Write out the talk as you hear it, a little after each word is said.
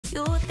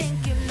You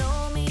think you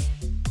know me.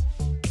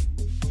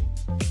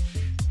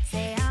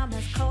 Say I'm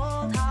as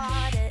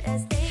cold-hearted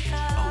as they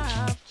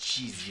come. Oh,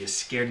 jeez, you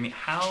scared me.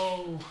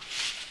 How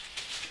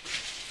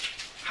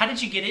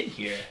did you get in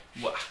here?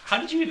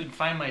 How did you even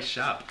find my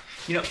shop?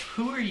 You know,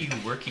 who are you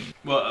working?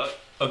 Well,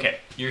 okay,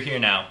 you're here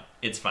now.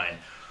 It's fine.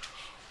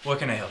 What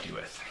can I help you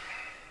with?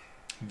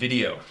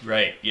 Video,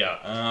 right,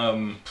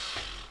 yeah.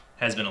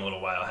 Has been a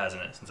little while,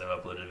 hasn't it, since I've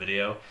uploaded a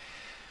video?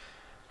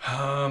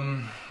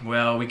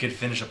 Well, we could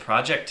finish a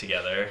project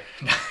together.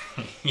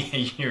 Yeah,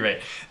 you're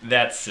right.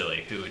 That's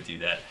silly. Who would do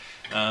that?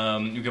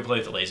 You could play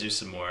with the lasers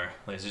some more.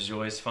 Lasers are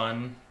always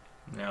fun.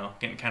 You know,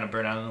 getting kind of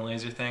burnt out on the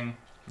laser thing.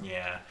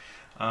 Yeah.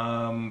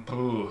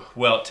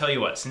 Well, tell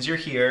you what, since you're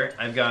here,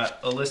 I've got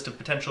a list of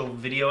potential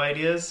video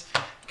ideas.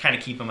 Kind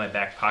of keep in my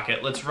back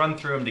pocket. Let's run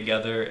through them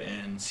together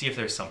and see if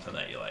there's something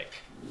that you like.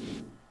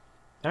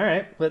 All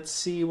right, let's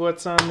see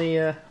what's on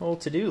the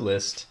old to-do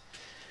list.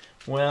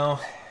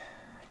 Well,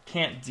 I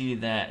can't do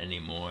that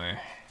anymore.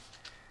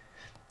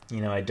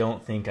 You know, I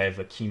don't think I've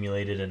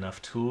accumulated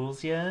enough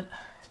tools yet.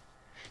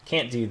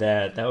 Can't do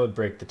that. That would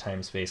break the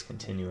time-space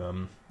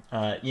continuum.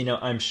 You know,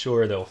 I'm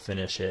sure they'll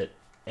finish it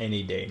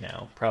any day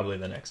now, probably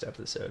the next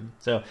episode.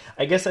 So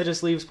I guess I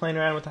just leaves playing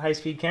around with the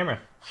high-speed camera.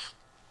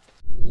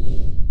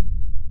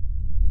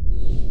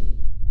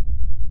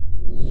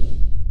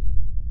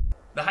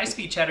 The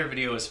high-speed chatter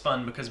video was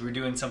fun because we're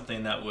doing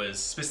something that was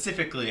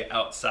specifically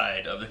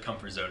outside of the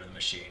comfort zone of the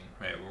machine,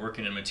 right? We're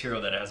working in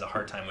material that it has a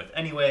hard time with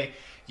anyway,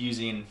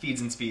 using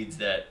feeds and speeds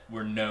that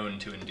were known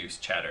to induce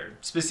chatter,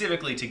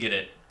 specifically to get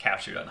it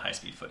captured on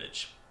high-speed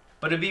footage.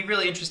 But it'd be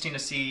really interesting to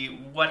see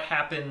what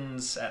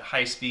happens at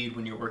high speed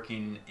when you're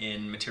working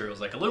in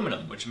materials like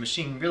aluminum, which a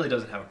machine really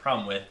doesn't have a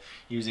problem with,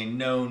 using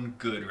known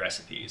good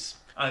recipes.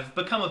 I've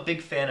become a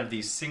big fan of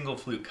these single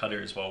flute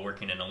cutters while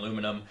working in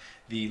aluminum.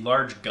 The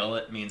large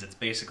gullet means it's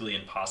basically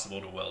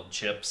impossible to weld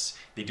chips.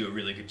 They do a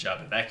really good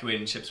job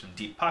evacuating chips from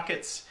deep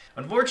pockets.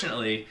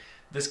 Unfortunately,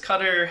 this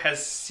cutter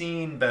has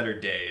seen better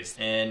days,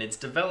 and it's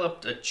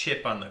developed a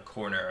chip on the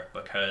corner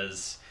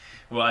because,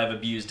 well, I've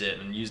abused it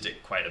and used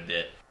it quite a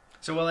bit.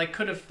 So while I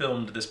could have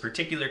filmed this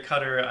particular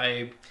cutter,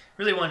 I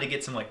really wanted to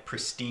get some like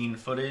pristine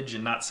footage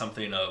and not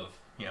something of,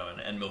 you know, an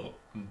end mill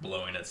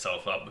blowing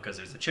itself up because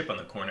there's a chip on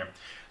the corner.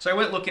 So I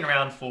went looking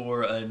around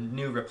for a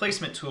new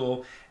replacement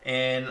tool,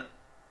 and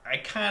I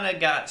kind of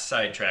got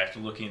sidetracked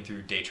looking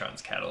through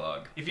DATRON's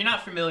catalog. If you're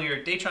not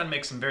familiar, DATRON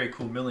makes some very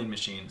cool milling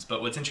machines,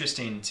 but what's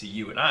interesting to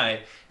you and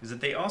I is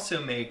that they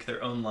also make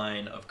their own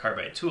line of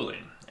carbide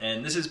tooling.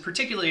 And this is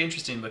particularly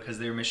interesting because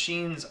their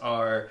machines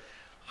are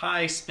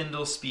high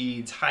spindle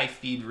speeds, high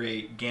feed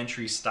rate,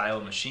 gantry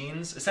style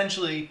machines,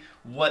 essentially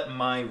what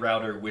my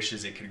router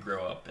wishes it could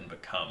grow up and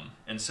become.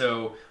 And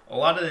so a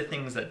lot of the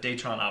things that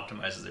DATRON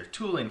optimizes their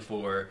tooling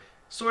for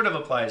sort of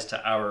applies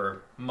to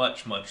our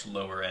much, much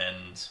lower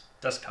end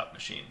desktop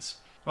machines.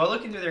 While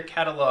looking through their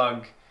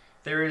catalog,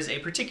 there is a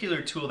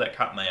particular tool that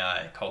caught my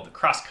eye called the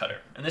cross cutter.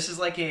 And this is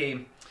like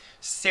a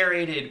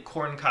serrated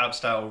corncob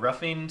style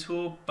roughing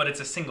tool, but it's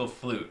a single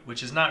flute,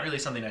 which is not really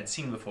something I'd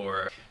seen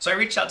before. So I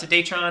reached out to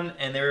DATRON,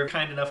 and they were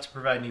kind enough to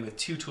provide me with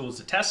two tools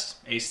to test,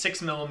 a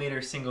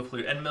 6mm single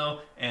flute end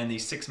mill and the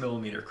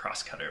 6mm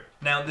cross cutter.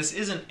 Now, this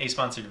isn't a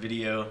sponsored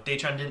video.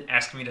 DATRON didn't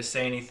ask me to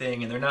say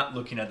anything, and they're not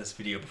looking at this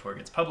video before it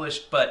gets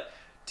published, but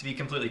to be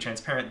completely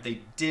transparent,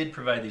 they did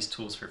provide these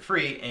tools for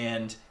free,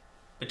 and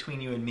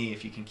between you and me,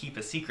 if you can keep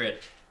a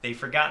secret, they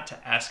forgot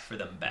to ask for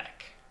them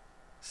back.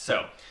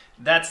 So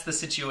that's the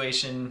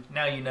situation.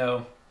 Now you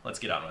know, let's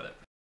get on with it.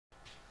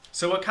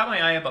 So what caught my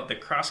eye about the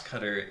cross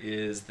cutter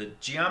is the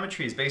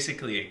geometry is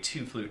basically a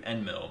 2-flute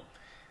end mill,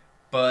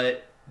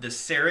 but the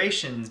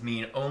serrations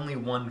mean only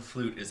one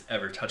flute is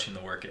ever touching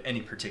the work at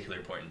any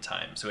particular point in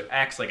time. So it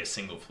acts like a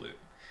single flute.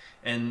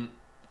 And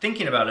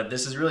thinking about it,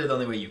 this is really the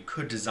only way you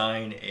could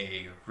design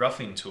a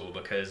roughing tool,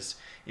 because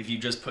if you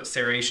just put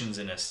serrations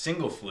in a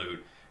single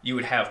flute, you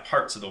would have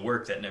parts of the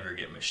work that never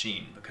get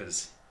machined,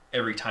 because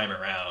every time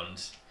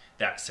around,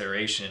 that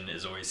serration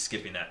is always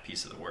skipping that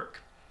piece of the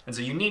work. And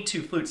so you need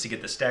 2 flutes to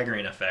get the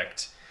staggering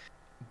effect,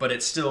 but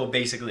it still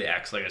basically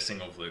acts like a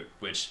single flute,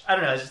 which, I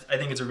don't know, I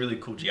think it's a really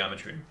cool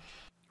geometry.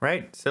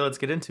 Right, so let's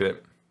get into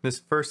it. This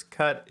first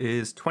cut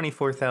is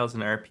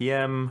 24,000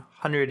 RPM,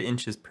 100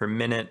 inches per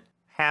minute,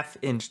 1/2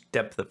 inch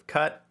depth of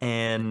cut,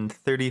 and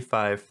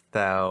 35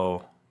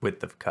 thou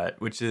width of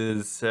cut, which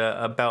is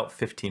about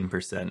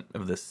 15%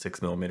 of the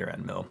 6mm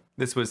end mill.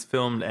 This was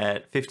filmed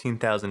at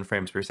 15,000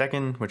 frames per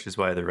second, which is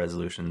why the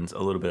resolution's a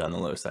little bit on the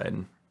low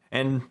side.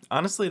 And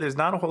honestly, there's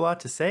not a whole lot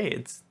to say.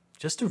 It's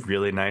just a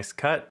really nice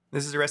cut.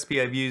 This is a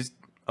recipe I've used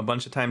a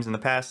bunch of times in the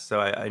past,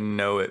 so I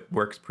know it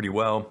works pretty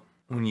well.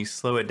 When you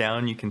slow it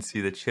down, you can see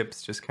the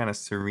chips just kind of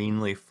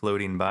serenely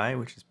floating by,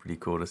 which is pretty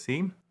cool to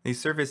see. The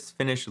surface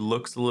finish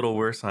looks a little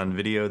worse on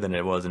video than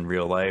it was in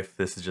real life.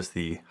 This is just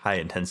the high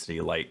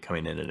intensity light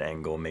coming in at an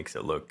angle makes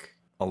it look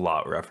a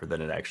lot rougher than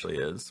it actually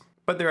is.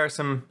 But there are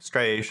some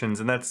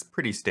striations, and that's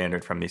pretty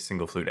standard from these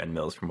single flute end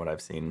mills from what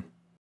I've seen.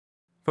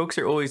 Folks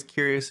are always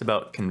curious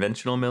about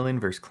conventional milling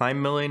versus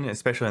climb milling,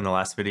 especially in the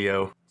last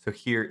video. So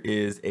here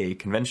is a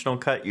conventional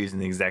cut using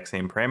the exact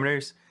same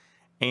parameters.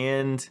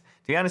 And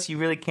to be honest, you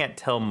really can't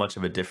tell much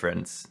of a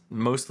difference,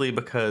 mostly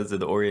because of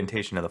the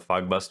orientation of the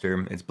fog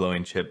buster. It's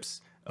blowing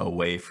chips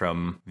away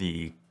from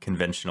the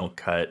conventional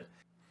cut.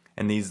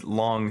 And these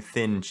long,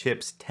 thin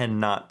chips tend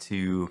not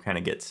to kind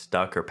of get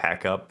stuck or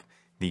pack up.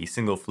 The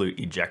single flute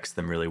ejects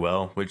them really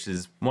well, which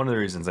is one of the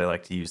reasons I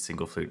like to use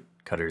single flute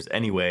cutters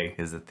anyway,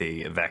 is that they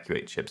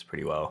evacuate chips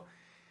pretty well.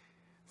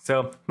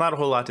 So not a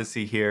whole lot to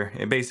see here.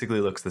 It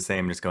basically looks the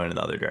same, just going in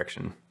the other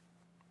direction.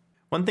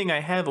 One thing I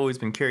have always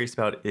been curious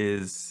about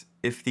is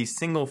if the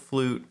single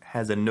flute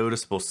has a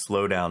noticeable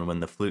slowdown when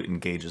the flute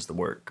engages the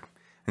work.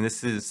 And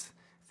this is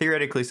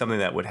theoretically something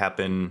that would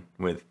happen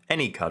with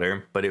any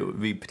cutter, but it would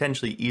be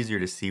potentially easier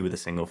to see with a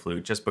single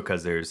flute just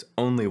because there's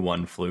only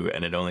one flute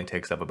and it only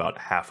takes up about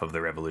half of the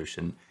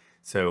revolution.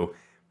 So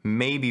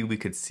maybe we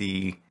could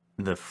see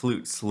the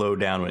flute slow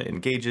down when it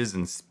engages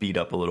and speed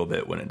up a little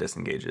bit when it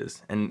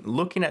disengages. And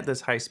looking at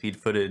this high-speed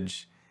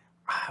footage,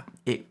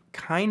 it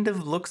kind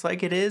of looks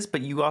like it is,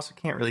 but you also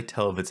can't really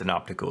tell if it's an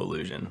optical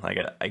illusion. Like,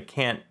 I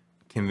can't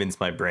convince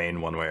my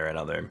brain one way or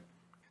another.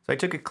 So I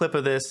took a clip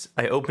of this,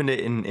 I opened it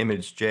in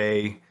image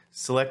J,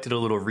 selected a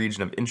little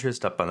region of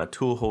interest up on the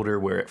tool holder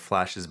where it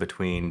flashes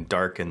between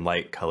dark and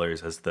light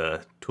colors as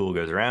the tool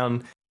goes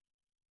around.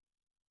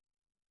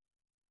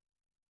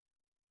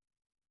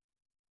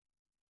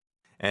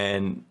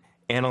 And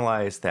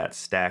analyze that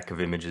stack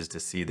of images to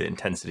see the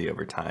intensity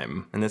over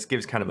time. And this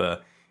gives kind of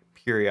a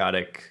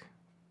periodic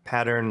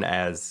pattern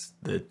as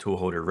the tool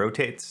holder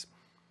rotates.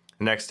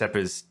 The next step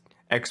is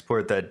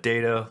export that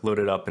data, load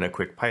it up in a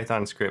quick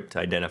Python script to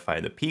identify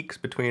the peaks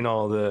between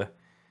all the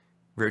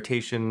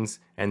rotations,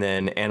 and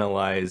then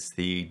analyze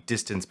the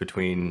distance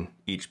between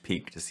each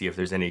peak to see if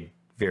there's any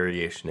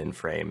variation in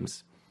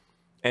frames.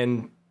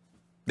 And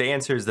the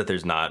answer is that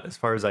there's not. As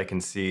far as I can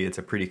see, it's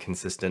a pretty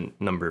consistent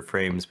number of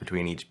frames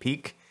between each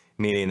peak,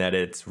 meaning that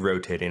it's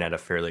rotating at a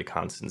fairly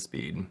constant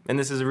speed. And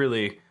this is a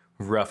really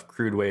rough,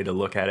 crude way to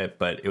look at it,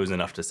 but it was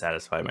enough to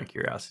satisfy my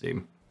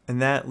curiosity.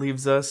 And that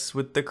leaves us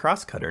with the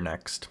crosscutter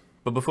next.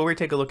 But before we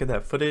take a look at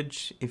that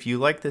footage, if you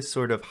like this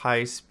sort of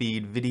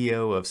high-speed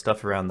video of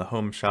stuff around the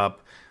home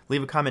shop,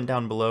 leave a comment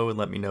down below and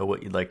let me know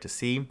what you'd like to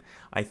see.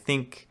 I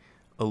think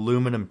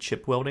aluminum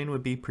chip welding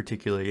would be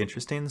particularly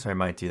interesting, so I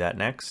might do that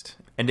next.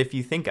 And if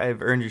you think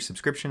I've earned your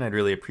subscription, I'd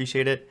really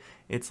appreciate it.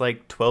 It's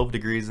like 12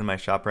 degrees in my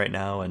shop right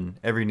now, and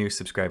every new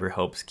subscriber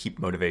helps keep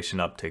motivation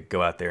up to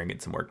go out there and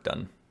get some work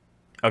done.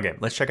 Okay,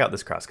 let's check out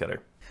this crosscutter.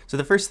 So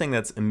the first thing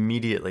that's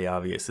immediately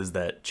obvious is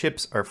that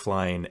chips are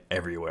flying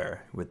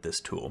everywhere with this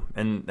tool.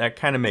 And that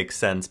kind of makes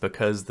sense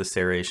because the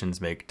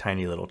serrations make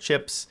tiny little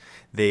chips.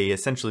 They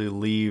essentially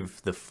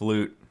leave the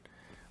flute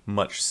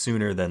much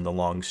sooner than the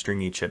long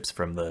stringy chips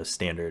from the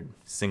standard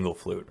single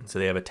flute. So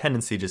they have a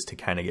tendency just to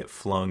kind of get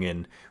flung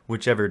in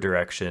whichever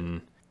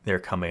direction they're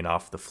coming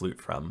off the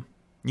flute from.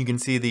 You can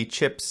see the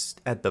chips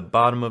at the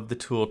bottom of the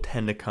tool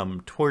tend to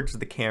come towards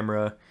the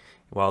camera,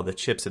 while the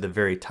chips at the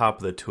very top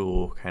of the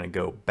tool kind of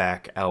go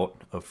back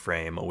out of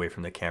frame away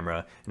from the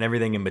camera, and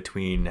everything in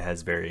between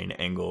has varying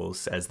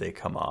angles as they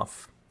come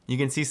off. You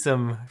can see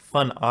some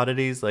fun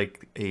oddities,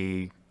 like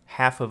a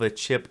half of a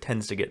chip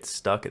tends to get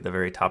stuck at the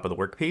very top of the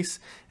workpiece,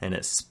 and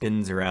it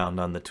spins around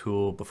on the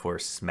tool before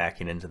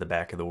smacking into the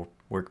back of the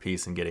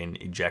workpiece and getting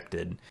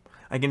ejected.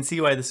 I can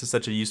see why this is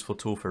such a useful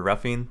tool for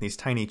roughing. These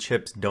tiny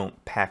chips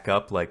don't pack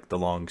up like the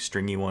long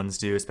stringy ones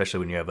do, especially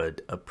when you have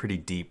a pretty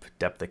deep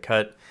depth of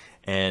cut.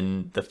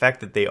 And the fact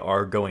that they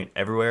are going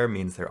everywhere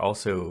means they're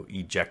also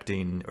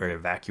ejecting or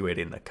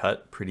evacuating the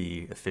cut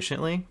pretty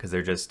efficiently, because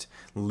they're just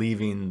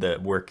leaving the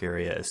work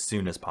area as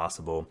soon as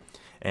possible.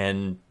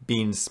 And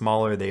being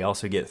smaller, they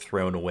also get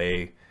thrown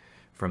away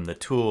from the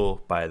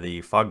tool by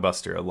the fog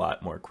buster a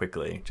lot more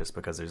quickly, just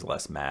because there's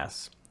less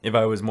mass. If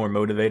I was more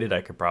motivated,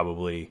 I could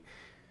probably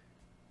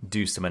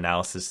do some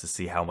analysis to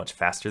see how much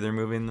faster they're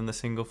moving than the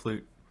single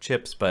flute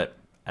chips, but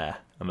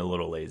I'm a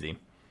little lazy.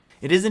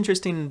 It is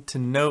interesting to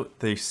note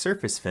the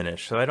surface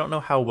finish. So I don't know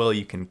how well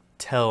you can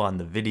tell on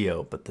the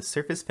video, but the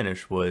surface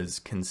finish was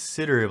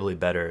considerably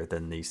better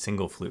than the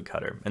single flute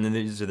cutter. And then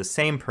these are the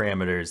same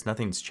parameters,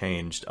 nothing's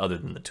changed other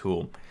than the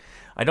tool.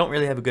 I don't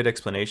really have a good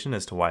explanation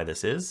as to why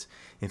this is.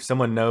 If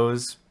someone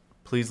knows,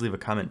 please leave a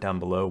comment down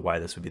below why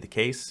this would be the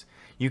case.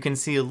 You can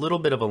see a little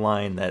bit of a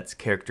line that's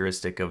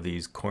characteristic of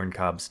these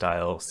corncob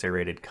style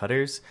serrated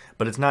cutters,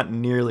 but it's not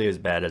nearly as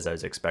bad as I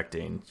was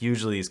expecting.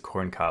 Usually these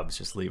corncobs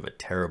just leave a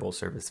terrible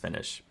surface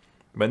finish.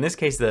 But in this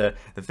case, the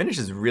finish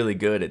is really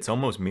good. It's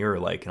almost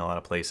mirror-like in a lot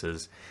of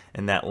places,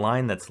 and that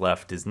line that's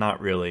left is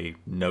not really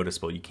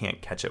noticeable. You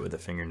can't catch it with a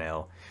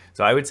fingernail.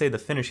 So I would say the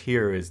finish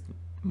here is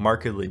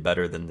markedly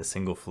better than the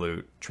single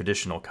flute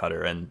traditional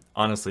cutter, and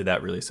honestly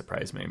that really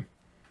surprised me.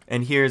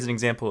 And here's an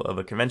example of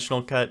a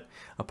conventional cut.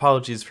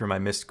 Apologies for my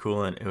missed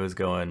coolant, it was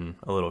going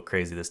a little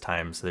crazy this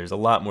time, so there's a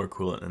lot more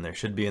coolant than there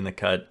should be in the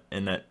cut,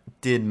 and that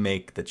did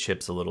make the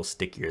chips a little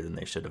stickier than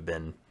they should have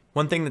been.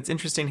 One thing that's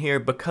interesting here,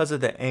 because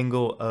of the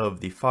angle of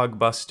the fog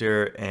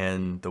buster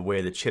and the way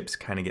the chips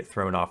kind of get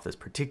thrown off this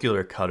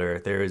particular cutter,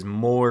 there is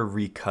more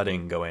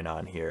recutting going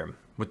on here.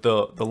 With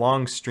the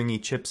long stringy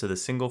chips of the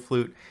single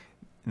flute,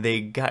 they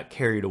got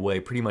carried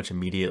away pretty much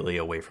immediately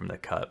away from the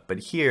cut. But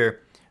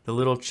here, the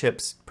little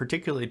chips,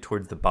 particularly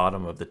towards the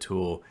bottom of the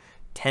tool,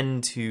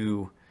 tend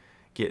to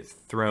get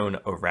thrown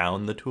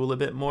around the tool a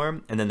bit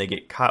more, and then they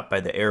get caught by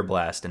the air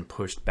blast and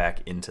pushed back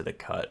into the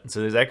cut. So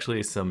there's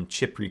actually some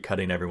chip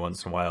recutting every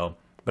once in a while,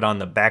 but on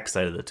the back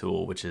side of the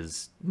tool, which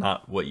is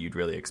not what you'd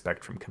really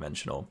expect from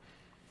conventional.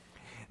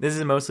 This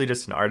is mostly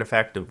just an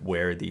artifact of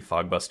where the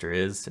fog buster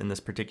is in this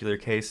particular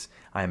case.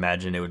 I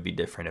imagine it would be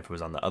different if it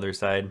was on the other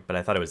side, but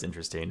I thought it was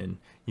interesting, and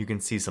you can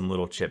see some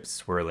little chips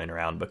swirling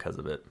around because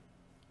of it.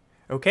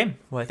 Okay,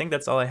 well I think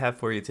that's all I have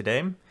for you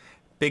today.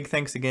 Big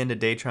thanks again to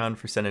DATRON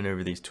for sending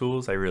over these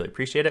tools. I really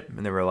appreciate it,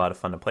 and they were a lot of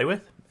fun to play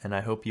with, and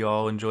I hope you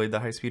all enjoyed the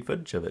high-speed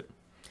footage of it.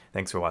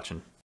 Thanks for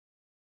watching.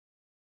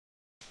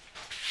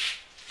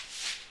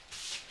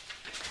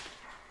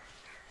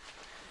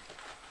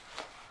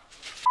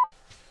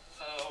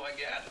 Oh my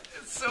god,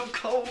 it's so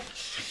cold.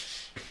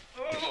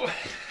 Oh.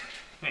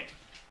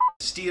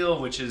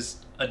 Steel, which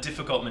is a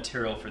difficult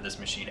material for this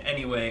machine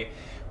anyway,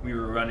 we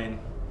were running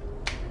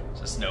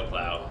a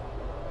snowplow.